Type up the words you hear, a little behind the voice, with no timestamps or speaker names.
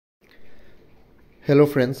Hello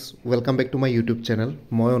friends, welcome back to my YouTube channel.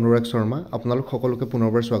 মই অনুৰাগ শৰ্মা আপোনালোক সকলোকে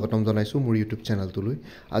পুনৰবাৰ স্বাগতম জনাইছো মোৰ YouTube চেনেলটোলৈ।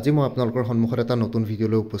 আজি মই আপোনালোকৰ সন্মুখত এটা নতুন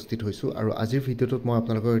ভিডিঅলৈ উপস্থিত হৈছো আৰু আজিৰ ভিডিঅটোত মই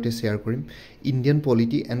আপোনালোকৰ সৈতে শেয়াৰ কৰিম Indian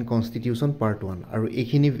polity and constitution part 1 আৰু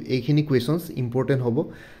এইখিনি কোৱেশ্যনছ ইম্পৰ্টেন্ট হ'ব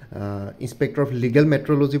ইন্সপেক্টৰ অফ লিগেল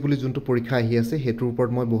মেট্ৰলজি বুলি যোনটো পৰীক্ষা আহি আছে হেতুৰ ওপৰত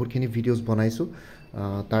মই বহুতখিনি ভিডিঅ'ছ বনাইছো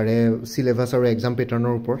তাৰে সিলেবাস আৰু এক্সাম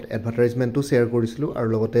পেটাৰ্নৰ ওপৰত এডভাৰটাইজমেন্টটো শেয়াৰ কৰিছিলো আৰু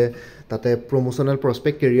লগতে তাতে প্ৰমোশনাল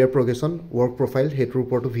প্ৰসপেক্ট কেৰিয়াৰ প্ৰগ্ৰেছন ৱৰ্ক প্ৰফাইল হেতুৰ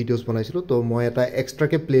ওপৰতো ভিডিঅ'ছ বনাইছিলো তো মই এটা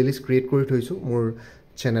এক্সট্ৰাকে প্লেলিষ্ট ক্ৰিয়েট কৰি থৈছো মোৰ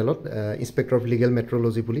চেনেলত ইন্সপেক্টৰ অফ লিগেল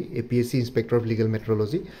মেট্ৰলজি বুলি APSC ইন্সপেক্টৰ অফ লিগেল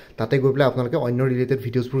মেট্ৰলজি তাতে গৈ পেলাই আপোনালোকে অন্য ৰিলেটেড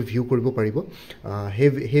ভিডিঅ'ছবোৰ ভিউ কৰিব পাৰিব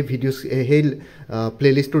সেই ভিডিঅ'ছ সেই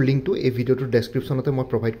প্লেলিষ্টৰ লিংকটো এই ভিডিঅ'টোৰ ডেছক্ৰিপশ্যনতে মই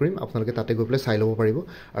প্ৰভাইড কৰিম আপোনালোকে তাতে গৈ পেলাই চাই ল'ব পাৰিব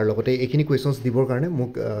আৰু লগতে এইখিনি কুৱেশ্যনছ দিবৰ কাৰণে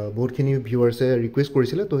মোক বহুতখিনি ভিউৱাৰ্ছে ৰিকুৱেষ্ট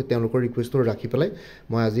কৰিছিলে তো তেওঁলোকৰ ৰিকুৱেষ্টটো ৰাখি পেলাই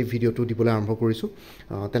মই আজি ভিডিঅ'টো দিবলৈ আৰম্ভ কৰিছোঁ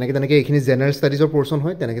তেনেকৈ এইখিনি জেনেৰেল ষ্টাডিজৰ পৰ্চন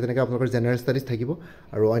হয় তেনেকৈ আপোনালোকৰ জেনেৰেল ষ্টাডিজ থাকিব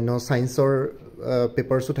আৰু অন্য ছায়েন্সৰ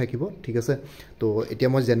পেপাৰ্ছো থাকিব ঠিক আছে তো এতিয়া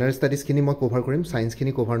মই জেনেৰেল ষ্টাডিজখিনি মই কভাৰ কৰিম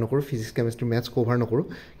ছায়েন্সখিনি কভাৰ নকৰোঁ ফিজিক্স কেমেষ্ট্ৰি মেথছ কভাৰ নকৰোঁ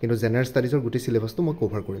কিন্তু জেনেৰেল ষ্টাডিজৰ গোটেই চিলেবাছটো মই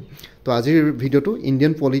কভাৰ কৰিম তো আজিৰ ভিডিঅ'টো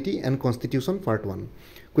Indian polity and constitution part 1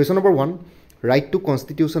 question number 1 right to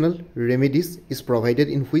constitutional remedies is provided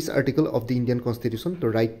in which article of the Indian Constitution to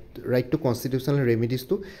right to constitutional remedies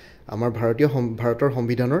to amar bharator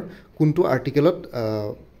সংবিধানৰ কোনটো আৰ্টিকেলত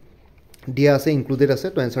দিয়া আছে ইনক্লুডেড আছে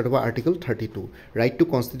তো এনসার হ'ব article 32 right to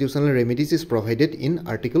constitutional remedies is provided in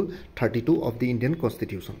article 32 of the Indian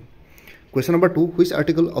Constitution. Question number 2 which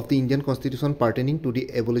article of the Indian Constitution pertaining to the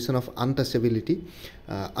abolition of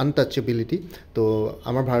untouchability তো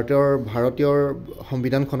আমাৰ ভাৰতীয়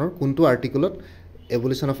সংবিধানখনৰ কোনটো আৰ্টিকেলত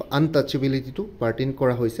abolition of untouchability to পাৰ্টেইন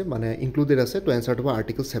কৰা হৈছে মানে included আছে তো answer হ'ব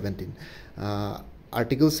article 17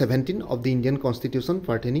 article 17 of the Indian Constitution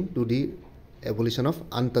pertaining to the abolition of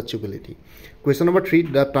untouchability. Question number 3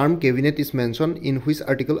 the term cabinet is mentioned in which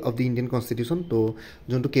article of the Indian Constitution to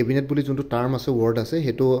jonto cabinet boli jonto term ase word ase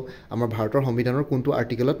hetu amar bharator সংবিধানৰ কোনটো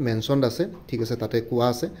আৰ্টিকেলত mentioned আছে ঠিক আছে তাতে কোৱা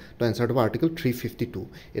আছে তো answer হ'ব article 352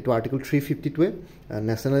 এটো article 352 এ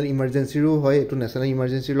ন্যাশনাল ইমাৰ্জেন্সিৰো হয় এটো ন্যাশনাল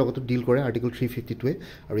ইমাৰ্জেন্সিৰ লগত ডিল কৰে article 352 এ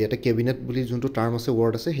আৰু ইয়াতে cabinet বুলি যোনটো term আছে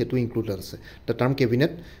word আছে হেতু ইনক্লুডেড আছে the term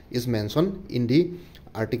cabinet is mentioned in the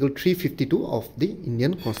article 352 of the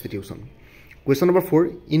Indian Constitution. Question number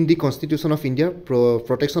 4 in the Constitution of India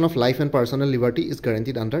protection of life and personal liberty is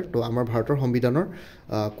guaranteed under to amar bharator সংবিধানৰ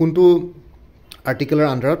কোনটো article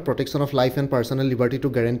under protection of life and personal liberty to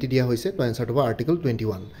guarantee dia hoise to answer to article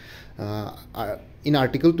 21 in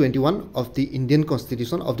article 21 of the Indian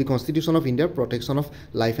Constitution of the Constitution of India protection of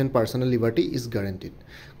life and personal liberty is guaranteed.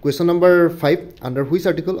 Question number 5 under which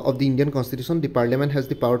article of the Indian Constitution the parliament has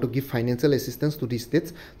the power to give financial assistance to the states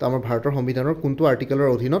to amar bharator সংবিধানৰ কোনটো আৰ্টিকেলৰ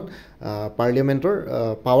অধীনত পাৰ্লিয়ামেন্টৰ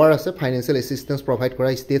power আছে financial এসিস্টেন্স provide কৰা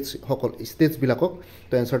states বিলাকক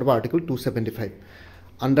to answer to article 275.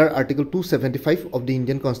 Under Article 275 of the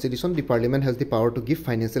Indian Constitution, the Parliament has the power to give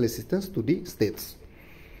financial assistance to the states.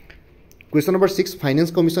 Question number 6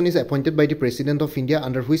 Finance Commission is appointed by the President of India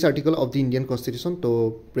under which article of the Indian Constitution? To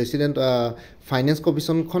President Finance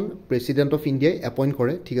Commission kon President of India appoint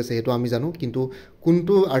kore thik ase hetu ami janu kintu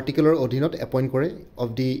kuntu article odinot appoint kore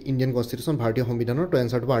of the Indian Constitution bharatiya সংবিধানৰ to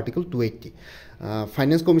answer to article 280.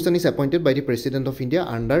 Finance Commission is appointed by the President of India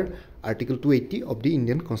under article 280 of the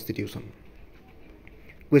Indian Constitution.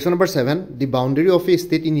 Question number 7 the boundary of a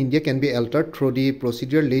state in India can be altered through the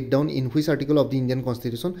procedure laid down in which article of the Indian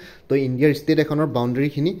Constitution to India state ekhonor boundary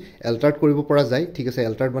khini altered koribo pora jay thik ase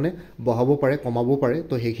altered mane bahabo pare komabo pare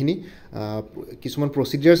to hekhini kisuman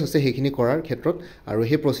procedures ase hekhini korar khetrot aru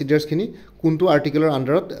he procedures khini kuntu article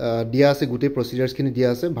under dia ase gute procedures khini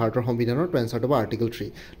dia ase bharator সংবিধানৰ to answer to article 3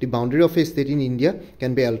 the boundary of a state in India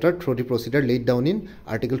can be altered through the procedure laid down in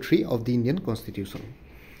article 3 of the Indian Constitution.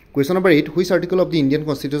 Question number 8 which article of the Indian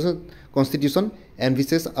Constitution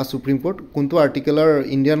envisages a Supreme Court kuntu article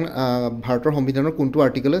Indian bharator সংবিধানৰ কোনটো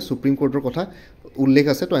আৰ্টিকেলে Supreme Courtৰ কথা উল্লেখ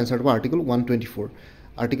আছে to answer to article 124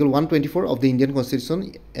 article 124 of the Indian Constitution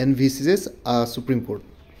envisages a Supreme Court.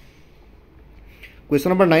 Question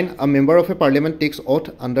number 9 a member of a parliament takes oath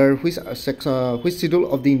under which schedule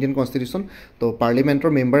of the Indian Constitution to parliamentor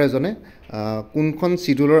member ejone kunkhon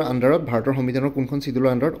scheduler under bharator সংবিধানৰ kunkhon scheduler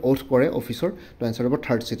under oath kore officer to answer about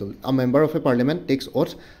third schedule a member of a parliament takes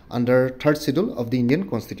oath under third schedule of the Indian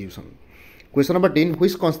Constitution. Question number 10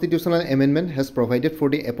 which constitutional amendment has provided for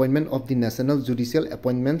the appointment of the National Judicial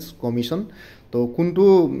Appointments Commission to kuntu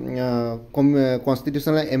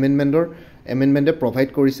constitutional amendment provide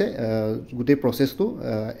korise gute process to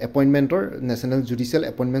appointment or National Judicial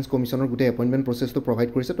Appointments Commission or gute appointment process to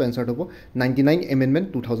provide korise to answer to 99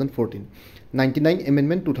 amendment 2014 99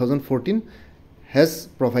 amendment 2014 has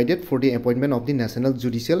provided for the appointment of the National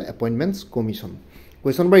Judicial Appointments Commission.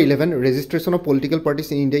 Question number 11, registration of political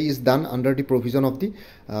parties in India is done under the provision of the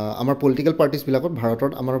our political parties bilakot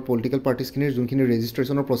bharatot our political parties kinir junkhini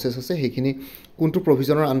registration process ase hekhini kuntu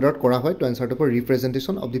provisionor under kora hoy to answer to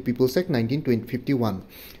representation of the People's Act 1951.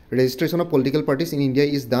 Registration of political parties in India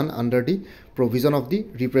is done under the provision of the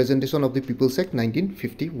representation of the People's Act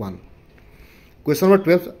 1951. Question number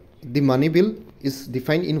 12, the money bill is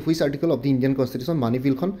defined in which article of the Indian Constitution? Money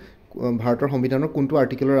bill khon Bharator Samvidhanor kuntu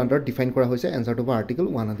article under define kora hoise? Answer to article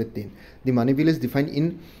 110. The money bill is defined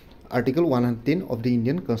in article 110 of the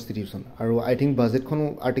Indian Constitution. Aru I think budget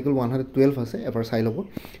khon article 112 ase ever sai lobo.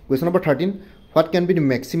 Question number 13, what can be the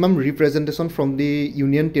maximum representation from the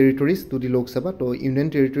union territories to the Lok Sabha? To union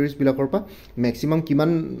territories bilakor pa maximum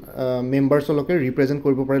kiman members loke represent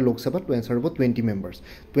koribo pare Lok Sabha? To answer hobo 20 members.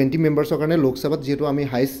 20 members karone Lok Sabha jeto ami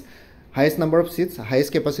highest number of seats,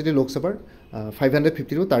 highest capacity Lok Sabha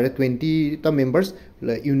 552 tare 20 ta members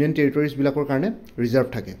union territories bilakor karone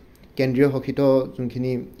reserve thake. Kendriyo hokhito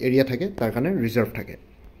junkhini area thake tar karone reserve thake.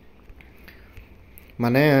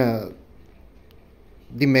 Mane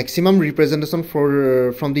the maximum representation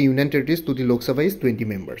from the union territories to the Lok Sabha is 20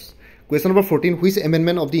 members. Question number 14, which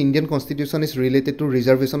amendment of the Indian Constitution is related to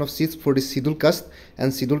reservation of seats for the scheduled caste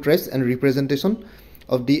and scheduled tribes and representation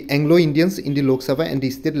of the Anglo-Indians in the Lok Sabha and the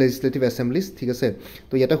state legislative assemblies? ঠিক আছে,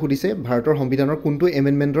 তো ইয়াতে সুধিছে ভাৰতৰ সংবিধানৰ কোনটো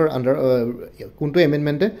এমেন্ডমেন্টৰ under কোনটো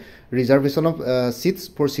এমেন্ডমেন্টে reservation of seats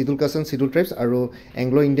for schedule caste and schedule tribes আৰু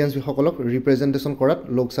এংলো ইণ্ডিয়ানছ সকলক ৰিপ্ৰেজেণ্টেশ্যন কৰাত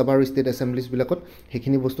লোকসভা আৰু ষ্টেট এছেম্বলিজ বিলাকত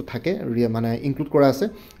সেইখিনি বস্তু থাকে মানে ইনক্লুড কৰা আছে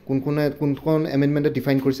কোনখন এমেন্ডমেন্টে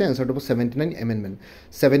ডিফাইন কৰিছে? এনসাৰ হ'ব 79 amendment.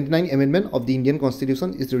 79 amendment of the Indian constitution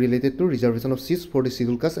is related to reservation of seats for the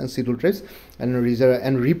schedule caste and schedule tribes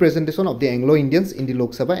and representation of the Anglo Indians in the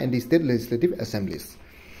Lok Sabha and the state legislative assemblies.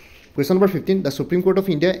 Question number 15, the Supreme Court of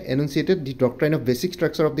India enunciated the doctrine of basic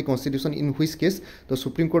structure of the Constitution in which case? The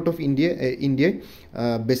Supreme Court of India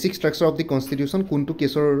basic structure of the Constitution kuntu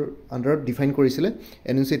kesor under define korisile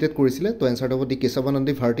enunciated korisile? To answer hobo the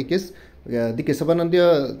Kesavananda Bharati case, the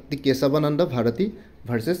Kesavananda Bharati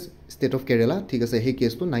versus State of Kerala. ঠিক আছে, সেই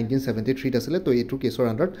কেছটো 1973 আছিলে. তো এইটো কেছৰ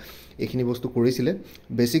আন্ডাৰত এইখিনি বস্তু কৰিছিলে,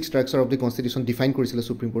 basic structure of the constitution define কৰিছিলে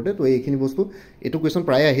সুপ্ৰিম কোৰ্টে. তো এইখিনি বস্তু এইটো কুৱেশ্যন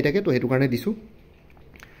প্ৰায় আহি থাকে, তো সেইটো কাৰণে দিছোঁ.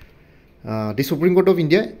 The Supreme Court of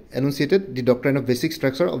India enunciated the doctrine of basic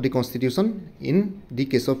structure of the Constitution in the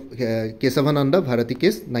case of Kesavananda Bharati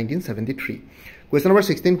case 1973. Question number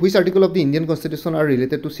 16, which article of the Indian Constitution are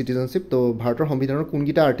related to citizenship? তো ভাৰতৰ সংবিধানৰ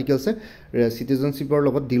কোনকিটা আৰ্টিকেলছে citizenshipৰ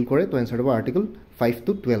লগত ডিল কৰে? তো answer হ'ব article 5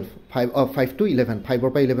 to 12 5 to 11 5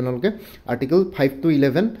 পৰা 11 লৈকে article 5 to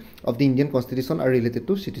 11 of the Indian Constitution are related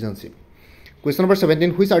to citizenship. Question number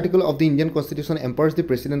 17, which article of the Indian Constitution empowers the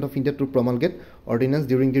President of India to promulgate ordinance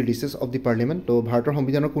during the recess of the Parliament? তো ভাৰতৰ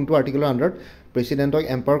সংবিধানৰ কোনটো আৰ্টিকলৰ আন্ডাৰত প্ৰেসিডেন্টক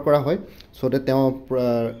empower কৰা হয় so that তেওঁ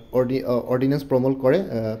ordinance প্ৰমল কৰে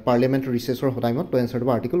parliament ৰিসেছৰ টাইমত? তো এনসাৰ হ'ব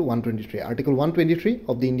article 123. Article 123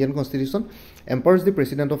 of the Indian Constitution empowers the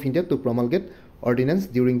President of India to promulgate ordinance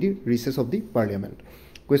during the recess of the Parliament.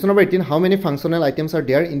 Question number 18, how many functional items are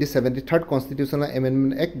there in the 73rd Constitutional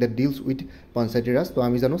Amendment Act that deals with Panchayati Raj? তো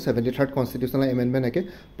আমি জানো 73rd Constitutional Amendment Act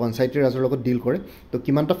Panchayati Rajৰ লগত ডিল কৰে. তো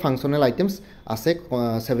কিমানটা functional items আছে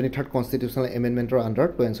 73rd Constitutional Amendmentৰ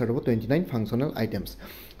আন্ডাৰত? তো answer হ'ব 29 functional items.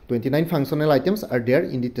 29 functional items are there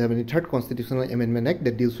in the 73rd Constitutional Amendment Act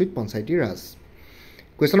that deals with Panchayati Raj.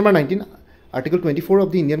 Question number 19, Article 24 of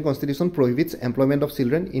the Indian Constitution prohibits employment of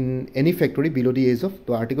children in any factory below the age of?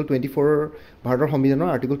 তো Article 24 ভাৰতৰ সংবিধানৰ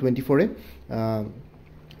Article 24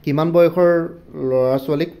 কিমান বয়সৰ ল'ৰা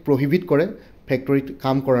ছোৱালীক প্ৰহিবিট কৰে ফ্যাক্টৰীত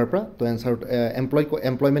কাম কৰাৰ পৰা? তো এনসাৰ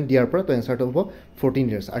এমপ্লয়মেন্ট দিয়াৰ পৰা? তো এনসাৰটো হ'ব 14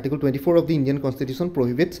 years. Article 24 of the Indian Constitution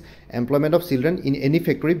prohibits employment of children in any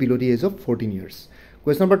factory below the age of 14 years.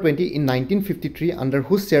 Question number 20, in 1953 under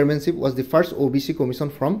whose chairmanship was the first OBC commission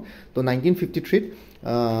from? তো 1953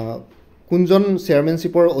 কোনজন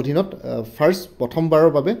চেয়াৰমেনশ্বিপৰ অধীনত first প্ৰথমবাৰৰ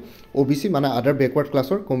বাবে OBC মানে আদাৰ backward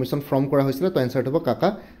ক্লাছৰ commission form কৰা হৈছিল? তো এনসাৰ হ'ব কাকা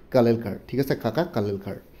কালেলকাৰ. ঠিক আছে, কাকা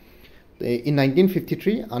Kalelkar. In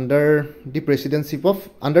 1953 under the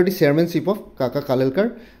chairmanship of Kaka Kalelkar,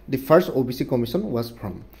 the first OBC commission was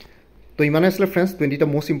formed. So imane asle friends 20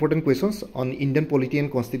 most important questions on Indian polity and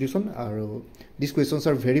constitution. These questions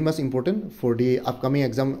are very much important for the upcoming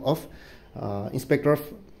exam of inspector of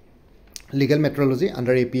legal মেট্ৰলজি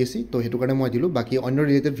under APSC তো সেইটো কাৰণে মই দিলোঁ বাকী অন্য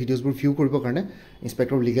related ভিডিঅ'জবোৰ view কৰিবৰ কাৰণে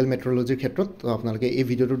inspector legal মেট্ৰলজিৰ ক্ষেত্ৰত তো আপোনালোকে এই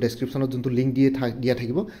ভিডিঅ'টোৰ ডেছক্ৰিপশ্যনত যোনটো লিংক দিয়া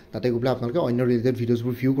থাকিব তাতে গৈ পেলাই আপোনালোকে অন্য ৰিলেটেড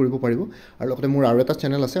ভিডিঅ'জবোৰ ভিউ কৰিব পাৰিব আৰু লগতে মোৰ আৰু এটা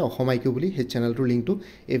চেনেল আছে অসম IQ বুলি সেই চেনেলটোৰ লিংকটো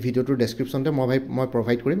এই ভিডিঅ'টোৰ ডেছক্ৰিপশ্যনতে মই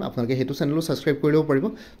প্ৰভাইড কৰিম আপোনালোকে সেইটো চেনেলো ছাবস্ক্ৰাইব কৰি ল'ব পাৰিব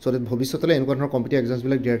চ' ডেট ভৱিষ্যতলৈ এনেকুৱা ধৰণৰ কম্পিটিভ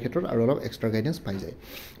এক্সামছবিলাক দিয়াৰ ক্ষেত্ৰত আৰু অলপ এক্সট্ৰা গাইডেঞ্চ পাই যায়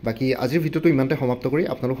বাকী আজিৰ ভিডিঅ'টো ইমানতে সমাপ্ত কৰি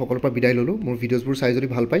আপোনালোক সকলোৰ পৰা বিদায় ল'লোঁ মোৰ ভিডিঅ'জবোৰ চাই যদি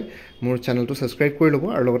ভাল পায় মোৰ চেনেলটো ছাবস্ক্ৰাইব কৰি ল'ব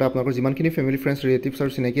আৰু লগতে আপোনালোকৰ যিমানখিনি ফেমিলি ফ্ৰেণ্ডছ ৰিলেটিভছ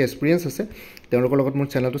আৰু চিনাকি এক্সপিৰিয়েঞ্চ আছে তেওঁলোকৰ লগত মোৰ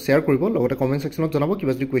চেনেলটো শ্বেয়াৰ কৰিব লগতে কমেণ্ট ছেকশ্যনত জনাব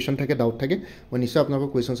কিবা যদি কুৱেশ্যন থাকে ডাউট থাকে মই নিশ্চয় আপোনালোকৰ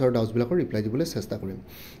কুৱেশ্যনছ আৰু ডাউটছবিলাকৰ ৰিপ্লাই দিবলৈ চেষ্টা কৰিম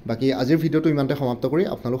বাকী আজিৰ ভিডিঅ'টো ইমানতে সমাপ্ত কৰি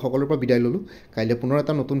আপোনালোক সকলোৰ পৰা বিদায় ল'লোঁ কাইলৈ পুনৰ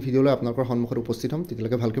এটা নতুন ভিডিঅ'লৈ আপোনালোকৰ সন্মুখত উপস্থিত হ'ম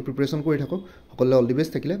তেতিয়ালৈকে ভালকৈ প্ৰিপেৰেশ্যন কৰি থাকক সকলোৱে অল দি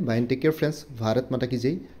বেষ্ট থাকিলে বাই and tech care friends Bharat মাতা কি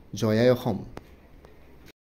জয় জয় আই অসম